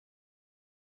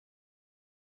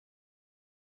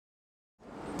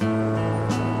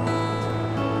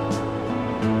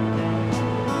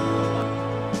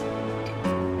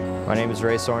My name is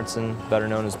Ray Sorensen, better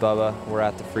known as Bubba. We're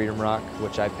at the Freedom Rock,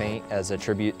 which I paint as a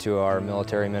tribute to our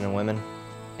military men and women,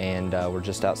 and we're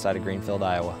just outside of Greenfield,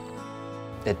 Iowa.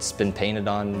 It's been painted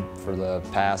on for the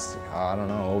past, I don't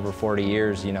know, over 40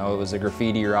 years. You know, it was a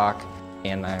graffiti rock,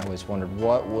 and I always wondered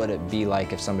what would it be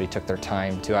like if somebody took their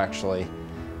time to actually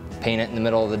paint it in the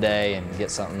middle of the day and get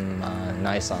something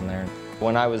nice on there.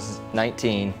 When I was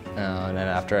 19, and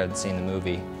after I had seen the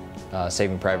movie,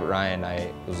 Saving Private Ryan,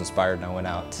 I was inspired and I went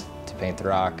out to paint the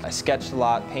rock. I sketched a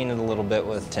lot, painted a little bit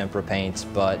with tempera paints,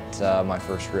 but my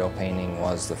first real painting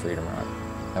was the Freedom Rock.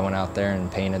 I went out there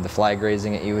and painted the flag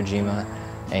raising at Iwo Jima,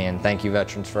 and thank you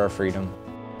veterans for our freedom.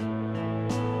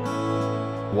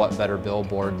 What better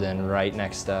billboard than right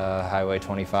next to Highway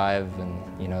 25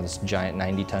 and, you know, this giant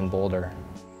 90-ton boulder.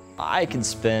 I could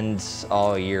spend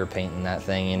all year painting that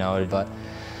thing, you know, but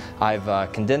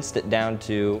I've condensed it down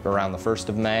to around the 1st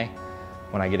of May,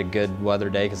 when I get a good weather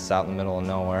day because it's out in the middle of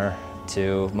nowhere,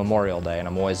 to Memorial Day, and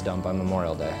I'm always done by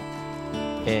Memorial Day.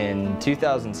 In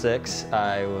 2006,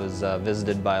 I was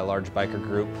visited by a large biker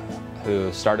group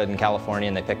who started in California,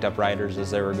 and they picked up riders as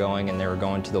they were going, and they were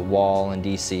going to the Wall in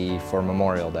DC for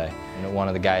Memorial Day. And one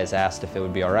of the guys asked if it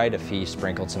would be all right if he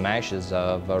sprinkled some ashes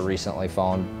of a recently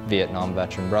fallen Vietnam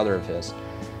veteran brother of his.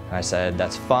 And I said,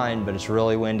 that's fine, but it's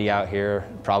really windy out here,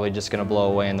 probably just gonna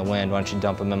blow away in the wind. Why don't you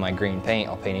dump him in my green paint?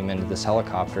 I'll paint him into this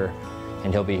helicopter,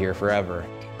 and he'll be here forever.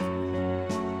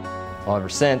 Well, ever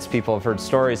since, people have heard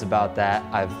stories about that.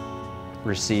 I've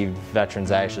received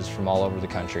veterans' ashes from all over the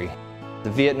country.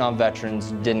 The Vietnam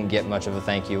veterans didn't get much of a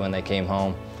thank you when they came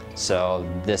home, so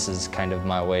this is kind of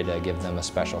my way to give them a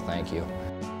special thank you.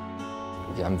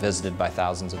 I'm visited by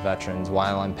thousands of veterans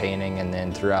while I'm painting, and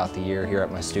then throughout the year here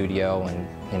at my studio, and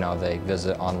you know, they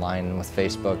visit online with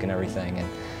Facebook and everything, and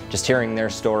just hearing their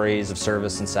stories of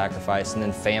service and sacrifice, and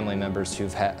then family members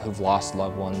who've lost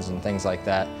loved ones and things like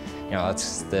that. You know,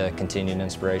 that's the continued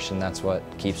inspiration. That's what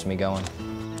keeps me going.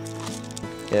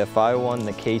 If I won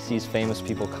the Casey's Famous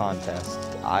People contest,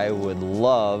 I would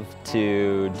love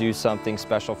to do something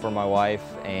special for my wife,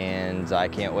 and I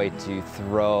can't wait to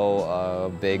throw a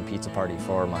big pizza party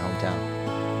for my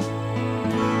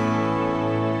hometown.